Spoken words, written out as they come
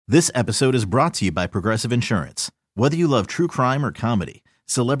This episode is brought to you by Progressive Insurance. Whether you love true crime or comedy,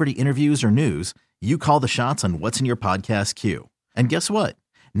 celebrity interviews or news, you call the shots on what's in your podcast queue. And guess what?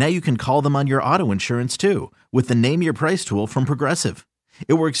 Now you can call them on your auto insurance too with the Name Your Price tool from Progressive.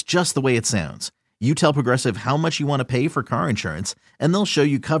 It works just the way it sounds. You tell Progressive how much you want to pay for car insurance, and they'll show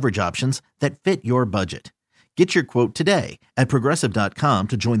you coverage options that fit your budget. Get your quote today at Progressive.com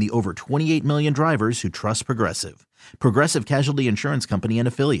to join the over 28 million drivers who trust Progressive. Progressive Casualty Insurance Company and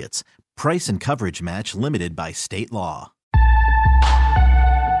Affiliates. Price and coverage match limited by state law.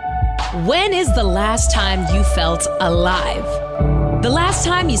 When is the last time you felt alive? The last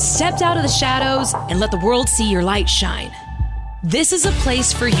time you stepped out of the shadows and let the world see your light shine? This is a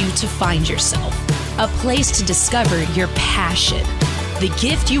place for you to find yourself, a place to discover your passion, the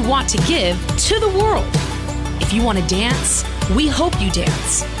gift you want to give to the world. If you want to dance, we hope you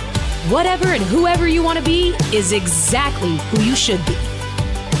dance. Whatever and whoever you want to be is exactly who you should be.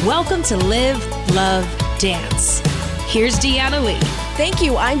 Welcome to Live, Love, Dance. Here's Deanna Lee. Thank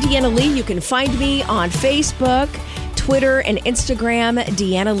you. I'm Deanna Lee. You can find me on Facebook, Twitter, and Instagram,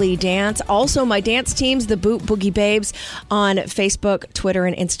 Deanna Lee Dance. Also, my dance teams, the Boot Boogie Babes, on Facebook, Twitter,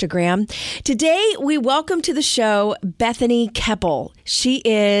 and Instagram. Today, we welcome to the show Bethany Keppel. She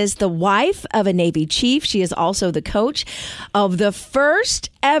is the wife of a Navy chief. She is also the coach of the first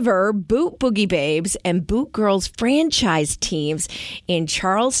ever Boot Boogie Babes and Boot Girls franchise teams in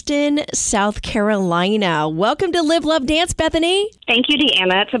Charleston, South Carolina. Welcome to Live, Love, Dance, Bethany. Thank you,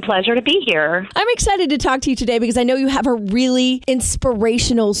 Deanna. It's a pleasure to be here. I'm excited to talk to you today because I know you have a really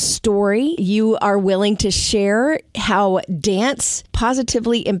inspirational story. You are willing to share how dance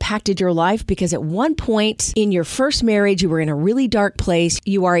positively impacted your life because at one point in your first marriage, you were in a really dark place.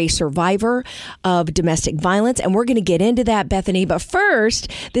 You are a survivor of domestic violence, and we're going to get into that, Bethany. But first,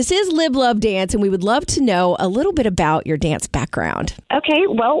 this is Live, Love, Dance, and we would love to know a little bit about your dance background. Okay,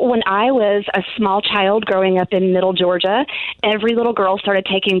 well, when I was a small child growing up in Middle Georgia, every little girl started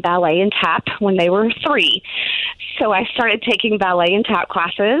taking ballet and tap when they were 3. So I started taking ballet and tap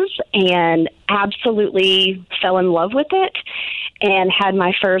classes and absolutely fell in love with it and had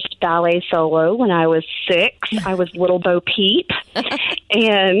my first ballet solo when I was 6. I was Little Bo Peep.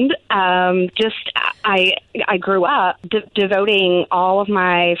 And I grew up devoting all of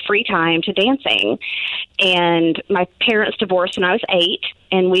my free time to dancing. And my parents divorced when I was 8,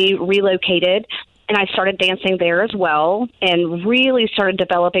 and we relocated. And I started dancing there as well and really started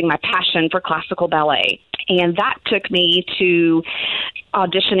developing my passion for classical ballet. And that took me to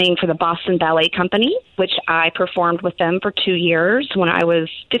auditioning for the Boston Ballet Company, which I performed with them for 2 years when I was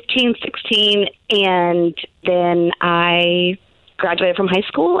 15, 16. And then I graduated from high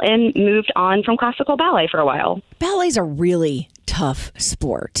school and moved on from classical ballet for a while. Ballet's a really tough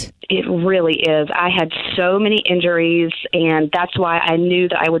sport. It really is. I had so many injuries, and that's why I knew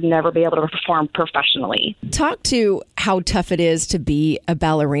that I would never be able to perform professionally. Talk to how tough it is to be a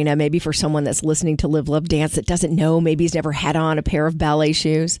ballerina, maybe for someone that's listening to Live, Love, Dance that doesn't know, maybe has never had on a pair of ballet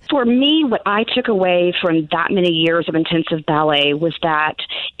shoes. For me, what I took away from that many years of intensive ballet was that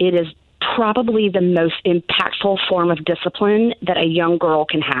it is probably the most impactful form of discipline that a young girl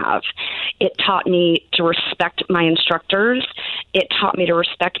can have. It taught me to respect my instructors. It taught me to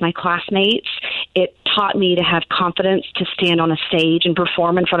respect my classmates. It taught me to have confidence to stand on a stage and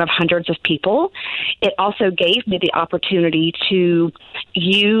perform in front of hundreds of people. It also gave me the opportunity to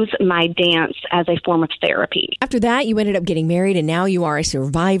use my dance as a form of therapy. After that, you ended up getting married, and now you are a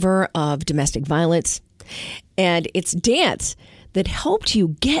survivor of domestic violence. And it's dance that helped you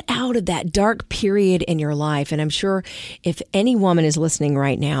get out of that dark period in your life. And I'm sure if any woman is listening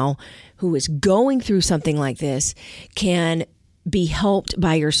right now who is going through something like this can be helped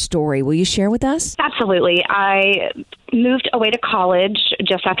by your story. Will you share with us? Absolutely. I moved away to college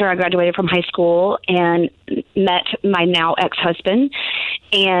just after I graduated from high school and met my now ex-husband.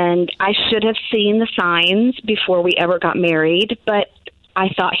 And I should have seen the signs before we ever got married, but I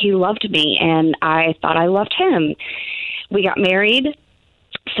thought he loved me and I thought I loved him. We got married,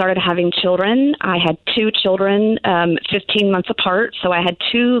 started having children. I had 2 children, 15 months apart, so I had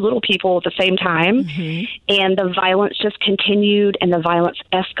 2 little people at the same time. Mm-hmm. And the violence just continued, and the violence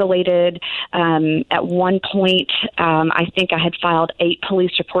escalated. At one point, I think I had filed 8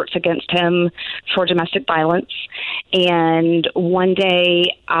 police reports against him for domestic violence. And one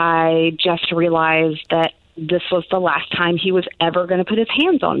day, I just realized that this was the last time he was ever going to put his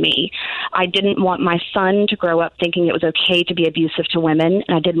hands on me. I didn't want my son to grow up thinking it was okay to be abusive to women,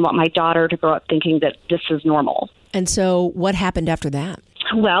 and I didn't want my daughter to grow up thinking that this is normal. And so what happened after that?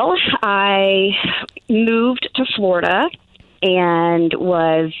 Well, I moved to Florida and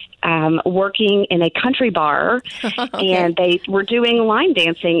was working in a country bar, Okay. and they were doing line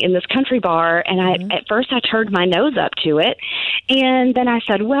dancing in this country bar. And at first I turned my nose up to it. And then I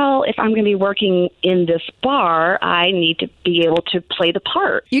said, well, if I'm going to be working in this bar, I need to be able to play the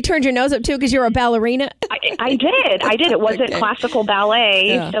part. You turned your nose up too because you're a ballerina? I did. It wasn't classical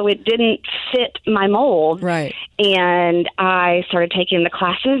ballet, so it didn't fit my mold. Right. And I started taking the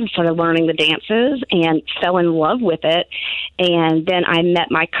classes and started learning the dances and fell in love with it. And then I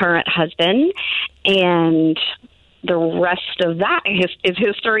met my current husband, and the rest of that is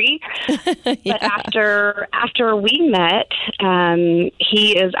history. But after we met,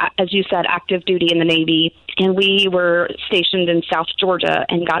 he is, as you said, active duty in the Navy, and we were stationed in South Georgia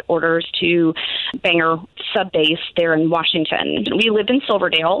and got orders to Bangor sub base there in Washington. We lived in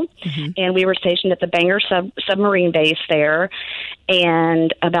Silverdale, and we were stationed at the Bangor submarine base there.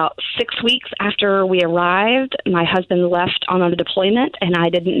 And about 6 weeks after we arrived, my husband left on a deployment, and I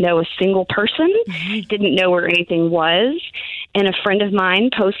didn't know a single person, didn't know where anything was. And a friend of mine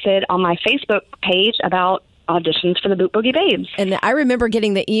posted on my Facebook page about auditions for the Boot Boogie Babes. And I remember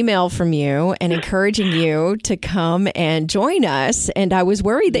getting the email from you and encouraging you to come and join us. And I was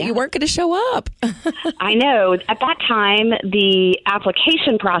worried that you weren't going to show up. I know. At that time, the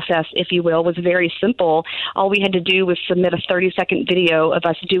application process, if you will, was very simple. All we had to do was submit a 30-second video of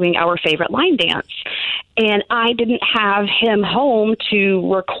us doing our favorite line dance. And I didn't have him home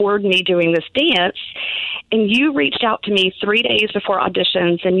to record me doing this dance. And you reached out to me 3 days before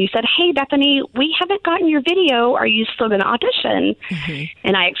auditions, and you said, hey, Bethany, we haven't gotten your video. Are you still going to audition?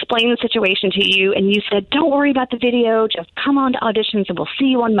 And I explained the situation to you, and you said, don't worry about the video. Just come on to auditions, and we'll see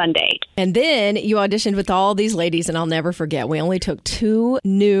you on Monday. And then you auditioned with all these ladies, and I'll never forget. We only took 2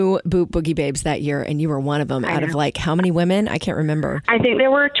 new Boot Boogie Babes that year, and you were one of them out of like how many women? I can't remember. I think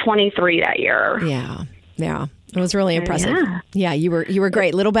there were 23 that year. Yeah. It was really impressive. Yeah, you were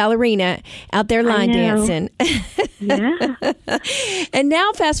great. Little ballerina out there line dancing. And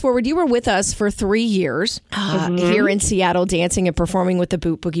now fast forward, you were with us for 3 years here in Seattle dancing and performing with the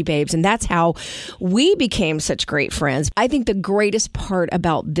Boot Boogie Babes. And that's how we became such great friends. I think the greatest part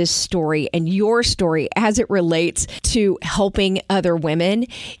about this story and your story as it relates to helping other women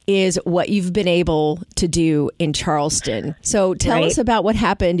is what you've been able to do in Charleston. So tell us about what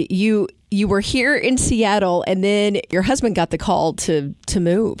happened. You were here in Seattle, and then your husband got the call to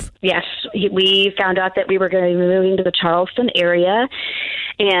move. Yes, we found out that we were going to be moving to the Charleston area,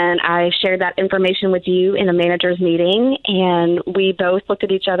 and I shared that information with you in a manager's meeting, and we both looked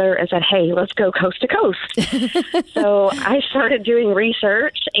at each other and said, hey, let's go coast to coast. So I started doing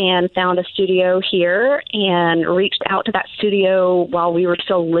research and found a studio here and reached out to that studio while we were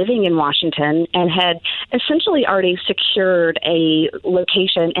still living in Washington and had essentially already secured a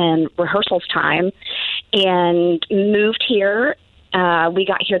location and rehearsals time and moved here. We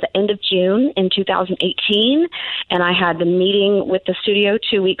got here the end of June in 2018, and I had the meeting with the studio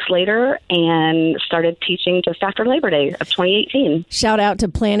 2 weeks later and started teaching just after Labor Day of 2018. Shout out to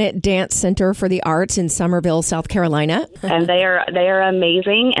Planet Dance Center for the Arts in Summerville, South Carolina. And they are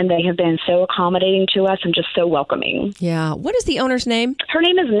amazing, and they have been so accommodating to us and just so welcoming. Yeah. What is the owner's name? Her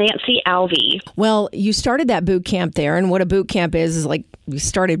name is Nancy Alvey. Well, you started that boot camp there, and what a boot camp is like you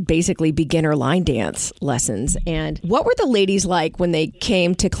started basically beginner line dance lessons. And what were the ladies like when they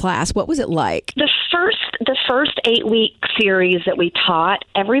came to class? What was it like? The first 8-week series that we taught,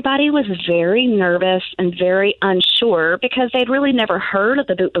 everybody was very nervous and very unsure because they'd really never heard of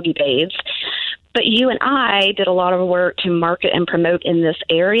the Boot Boogie Babes. But you and I did a lot of work to market and promote in this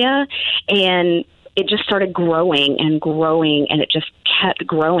area, and it just started growing and growing, and it just kept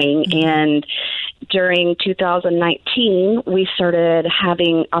growing. And during 2019, we started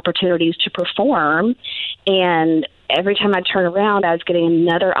having opportunities to perform, and every time I turn around, I was getting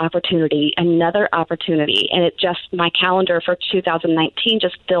another opportunity, and it just, my calendar for 2019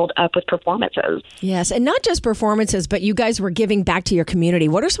 just filled up with performances. Yes, and not just performances, but you guys were giving back to your community.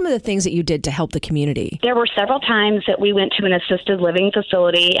 What are some of the things that you did to help the community? There were several times that we went to an assisted living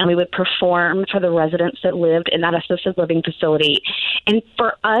facility, and we would perform for the residents that lived in that assisted living facility. And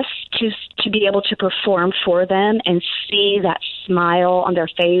for us to be able to perform for them and see that smile on their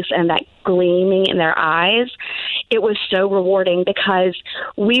face and that gleaming in their eyes, it was so rewarding because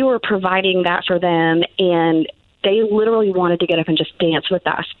we were providing that for them, and they literally wanted to get up and just dance with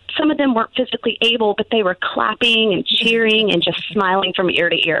us. Some of them weren't physically able, but they were clapping and cheering and just smiling from ear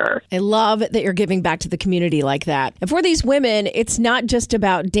to ear. I love that you're giving back to the community like that. And for these women, it's not just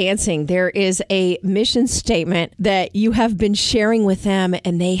about dancing. There is a mission statement that you have been sharing with them,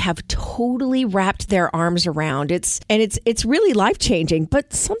 and they have totally wrapped their arms around. It's really life-changing,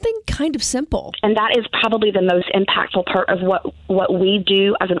 but something kind of simple. And that is probably the most impactful part of what we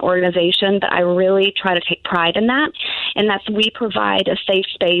do as an organization, but I really try to take pride in that. And that's we provide a safe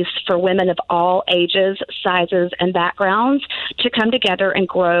space for women of all ages, sizes, and backgrounds to come together and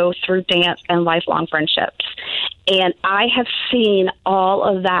grow through dance and lifelong friendships. And I have seen all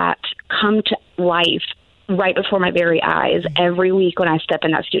of that come to life right before my very eyes every week when I step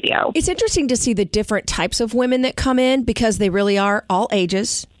in that studio. It's interesting to see the different types of women that come in, because they really are all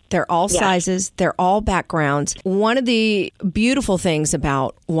ages. They're all sizes. They're all backgrounds. One of the beautiful things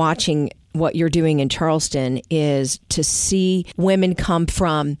about watching what you're doing in Charleston is to see women come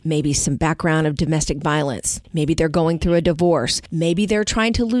from maybe some background of domestic violence. Maybe they're going through a divorce. Maybe they're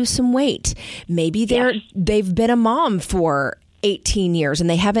trying to lose some weight. Maybe they've been a mom for 18 years and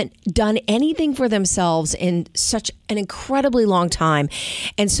they haven't done anything for themselves in such an incredibly long time.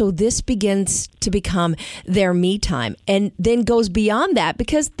 And so this begins to become their me time, and then goes beyond that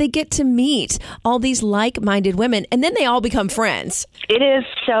because they get to meet all these like-minded women, and then they all become friends. It is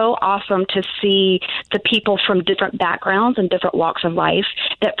so awesome to see the people from different backgrounds and different walks of life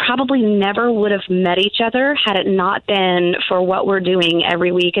that probably never would have met each other had it not been for what we're doing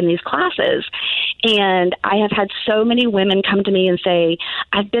every week in these classes. And I have had so many women come to me and say,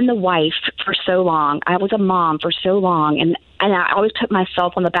 I've been the wife for so long. I was a mom for so long. And I always put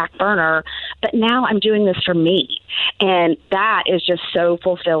myself on the back burner, but now I'm doing this for me. And that is just so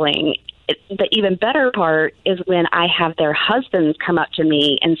fulfilling. The even better part is when I have their husbands come up to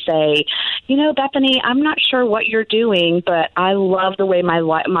me and say, you know, Bethany, I'm not sure what you're doing, but I love the way my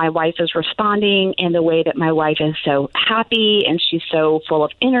wife is responding and the way that my wife is so happy and she's so full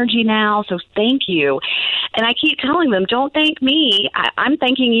of energy now. So thank you. And I keep telling them, don't thank me. I'm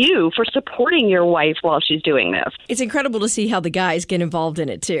thanking you for supporting your wife while she's doing this. It's incredible to see how the guys get involved in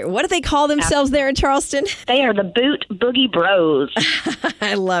it, too. What do they call themselves there in Charleston? They are the Boot Boogie Bros.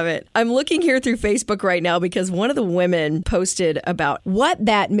 I love it. I'm looking here through Facebook right now because one of the women posted about what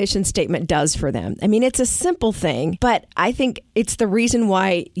that mission statement does for them. I mean, it's a simple thing, but I think it's the reason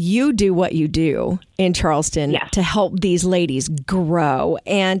why you do what you do in Charleston to help these ladies grow.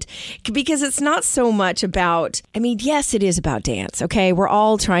 And because it's not so much about, I mean, yes, it is about dance. Okay. We're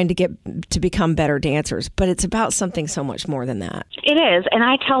all trying to get to become better dancers, but it's about something so much more than that. It is. And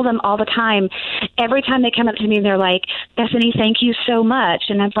I tell them all the time, every time they come up to me, they're like, Bethany, thank you so much.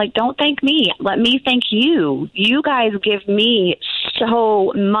 And I'm like, don't thank me. Let me thank you. You guys give me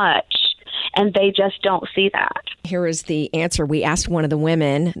so much. And they just don't see that. Here is the answer. We asked one of the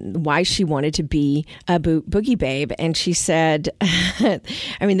women why she wanted to be a boogie babe. And she said, I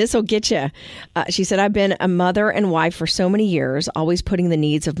mean, this will get you. She said, I've been a mother and wife for so many years, always putting the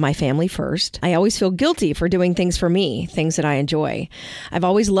needs of my family first. I always feel guilty for doing things for me, things that I enjoy. I've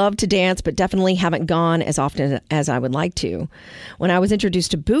always loved to dance, but definitely haven't gone as often as I would like to. When I was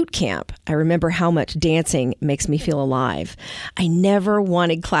introduced to boot camp, I remember how much dancing makes me feel alive. I never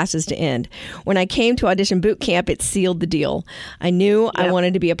wanted classes to end. When I came to audition boot camp, it sealed the deal. I knew I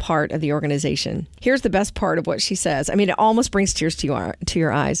wanted to be a part of the organization. Here's the best part of what she says. I mean, it almost brings tears to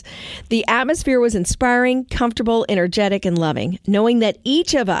your eyes. The atmosphere was inspiring, comfortable, energetic, and loving. Knowing that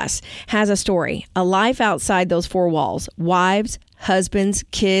each of us has a story, a life outside those four walls, wives, husbands,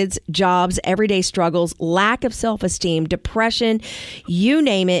 kids, jobs, everyday struggles, lack of self-esteem, depression, you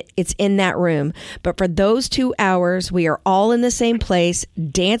name it, it's in that room. But for those 2 hours, we are all in the same place,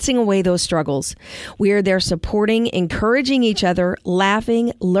 dancing away those struggles. We are there supporting, encouraging each other,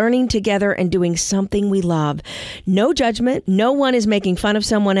 laughing, learning together, and doing something we love. No judgment. No one is making fun of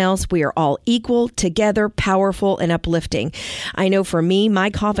someone else. We are all equal, together, powerful, and uplifting. I know for me, my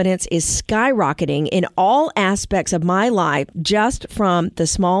confidence is skyrocketing in all aspects of my life, just from the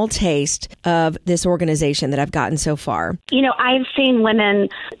small taste of this organization that I've gotten so far. You know, I've seen women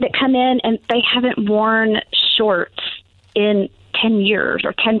that come in and they haven't worn shorts in 10 years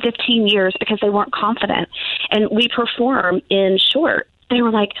or 10, 15 years because they weren't confident. And we perform in shorts. They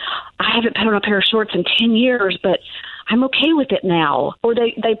were like, I haven't put on a pair of shorts in 10 years, but I'm okay with it now. Or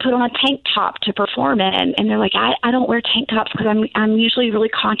they put on a tank top to perform in, and they're like, I don't wear tank tops because I'm usually really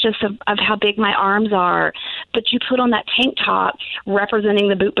conscious of how big my arms are. But you put on that tank top representing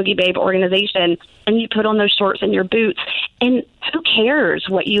the Boot Boogie Babe organization, and you put on those shorts and your boots, and who cares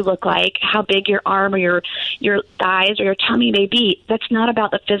what you look like, how big your arm or your thighs or your tummy may be. That's not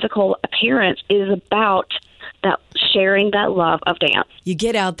about the physical appearance. It is about that sharing that love of dance. You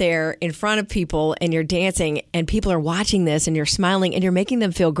get out there in front of people and you're dancing and people are watching this and you're smiling and you're making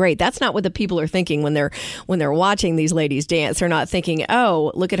them feel great. That's not what the people are thinking when they're watching these ladies dance. They're not thinking,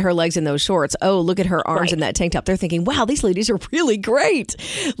 oh, look at her legs in those shorts. Oh, look at her arms in that tank top. They're thinking, wow, these ladies are really great.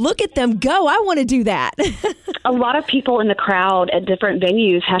 Look at them go. I want to do that. A lot of people in the crowd at different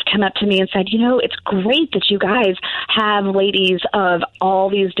venues have come up to me and said, it's great that you guys have ladies of all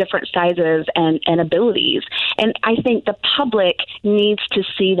these different sizes and abilities. And I think the public needs to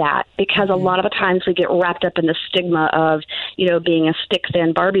see that, because a lot of the times we get wrapped up in the stigma of, being a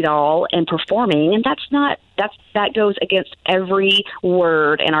stick-thin Barbie doll and performing. And that goes against every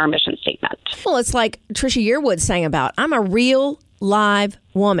word in our mission statement. Well, it's like Trisha Yearwood sang about, I'm a real live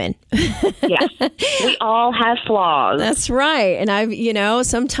woman. Yes. We all have flaws. That's right. And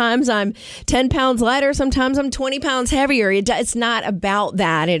sometimes I'm 10 pounds lighter, sometimes I'm 20 pounds heavier. It's not about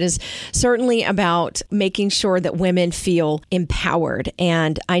that. It is certainly about making sure that women feel empowered.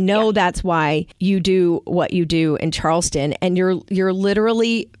 And I know that's why you do what you do in Charleston. And you're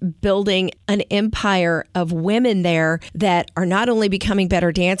literally building an empire of women there that are not only becoming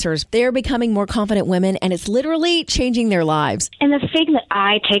better dancers, they're becoming more confident women, and it's literally changing their lives. And the thing that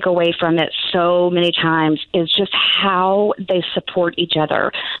I take away from it so many times is just how they support each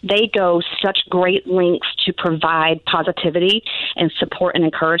other. They go such great lengths to provide positivity and support and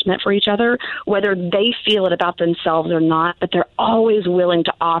encouragement for each other, whether they feel it about themselves or not, but they're always willing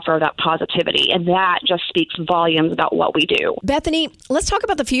to offer that positivity. And that just speaks volumes about what we do. Bethany, let's talk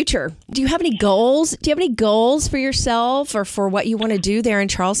about the future. Do you have any goals? Do you have any goals for yourself or for what you want to do there in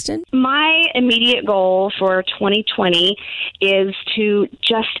Charleston? My immediate goal for 2020 is to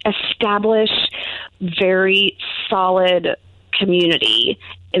just establish very solid community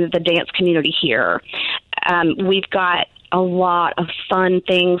in the dance community here. We've got a lot of fun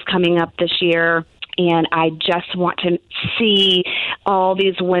things coming up this year, and I just want to see all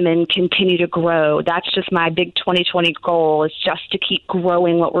these women continue to grow. That's just my big 2020 goal, is just to keep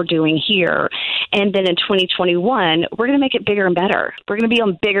growing what we're doing here. And then in 2021, we're going to make it bigger and better. We're going to be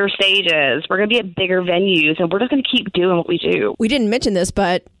on bigger stages. We're going to be at bigger venues, and we're just going to keep doing what we do. We didn't mention this,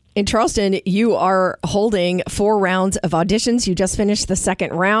 but in Charleston, you are holding 4 rounds of auditions. You just finished the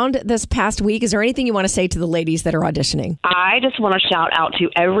second round this past week. Is there anything you want to say to the ladies that are auditioning? I just want to shout out to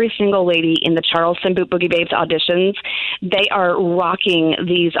every single lady in the Charleston Boot Boogie Babes auditions. They are rocking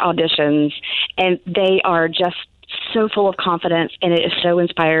these auditions, and they are just so full of confidence, and it is so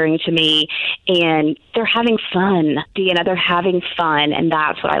inspiring to me. And they're having fun, Deanna. They're having fun, and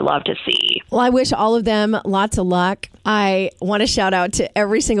that's what I love to see. Well, I wish all of them lots of luck. I want to shout out to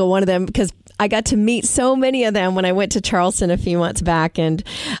every single one of them, because I got to meet so many of them when I went to Charleston a few months back. And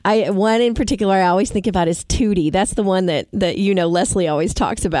one in particular I always think about is Tootie. That's the one that Leslie always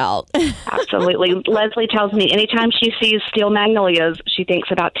talks about. Absolutely. Leslie tells me anytime she sees steel magnolias, she thinks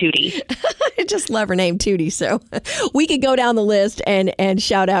about Tootie. I just love her name, Tootie. So we could go down the list and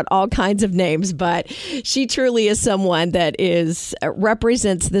shout out all kinds of names, but she truly is someone that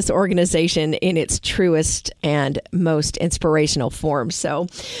represents this organization in its truest and most inspirational form. So,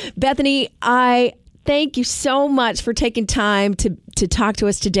 Bethany, I thank you so much for taking time to talk to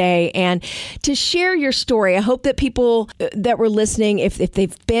us today and to share your story. I hope that people that were listening, if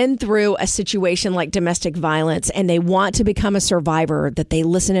they've been through a situation like domestic violence and they want to become a survivor, that they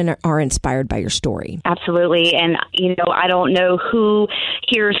listen and are inspired by your story. Absolutely. And, I don't know who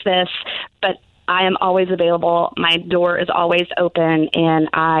hears this, but I am always available. My door is always open, and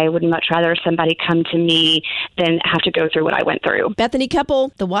I would much rather somebody come to me than have to go through what I went through. Bethany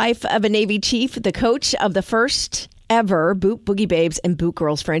Keppel, the wife of a Navy chief, the coach of the first ever Boot Boogie Babes and Boot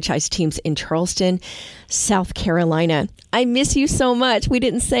Girls franchise teams in Charleston, South Carolina. I miss you so much. We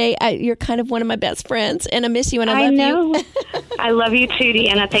didn't say you're kind of one of my best friends, and I miss you, and I love you. I love you too,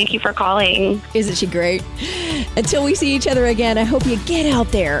 Deanna. Thank you for calling. Isn't she great? Until we see each other again, I hope you get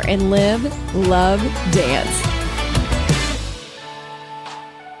out there and live, love, dance.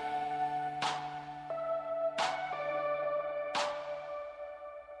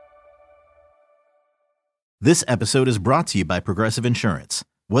 This episode is brought to you by Progressive Insurance.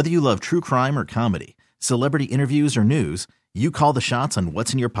 Whether you love true crime or comedy, celebrity interviews or news, you call the shots on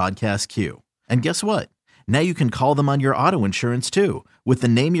what's in your podcast queue. And guess what? Now you can call them on your auto insurance too, with the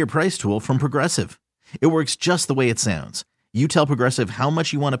Name Your Price tool from Progressive. It works just the way it sounds. You tell Progressive how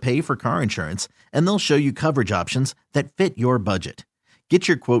much you want to pay for car insurance, and they'll show you coverage options that fit your budget. Get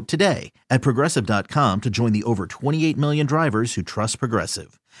your quote today at Progressive.com to join the over 28 million drivers who trust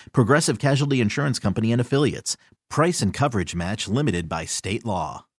Progressive. Progressive Casualty Insurance Company and Affiliates. Price and coverage match limited by state law.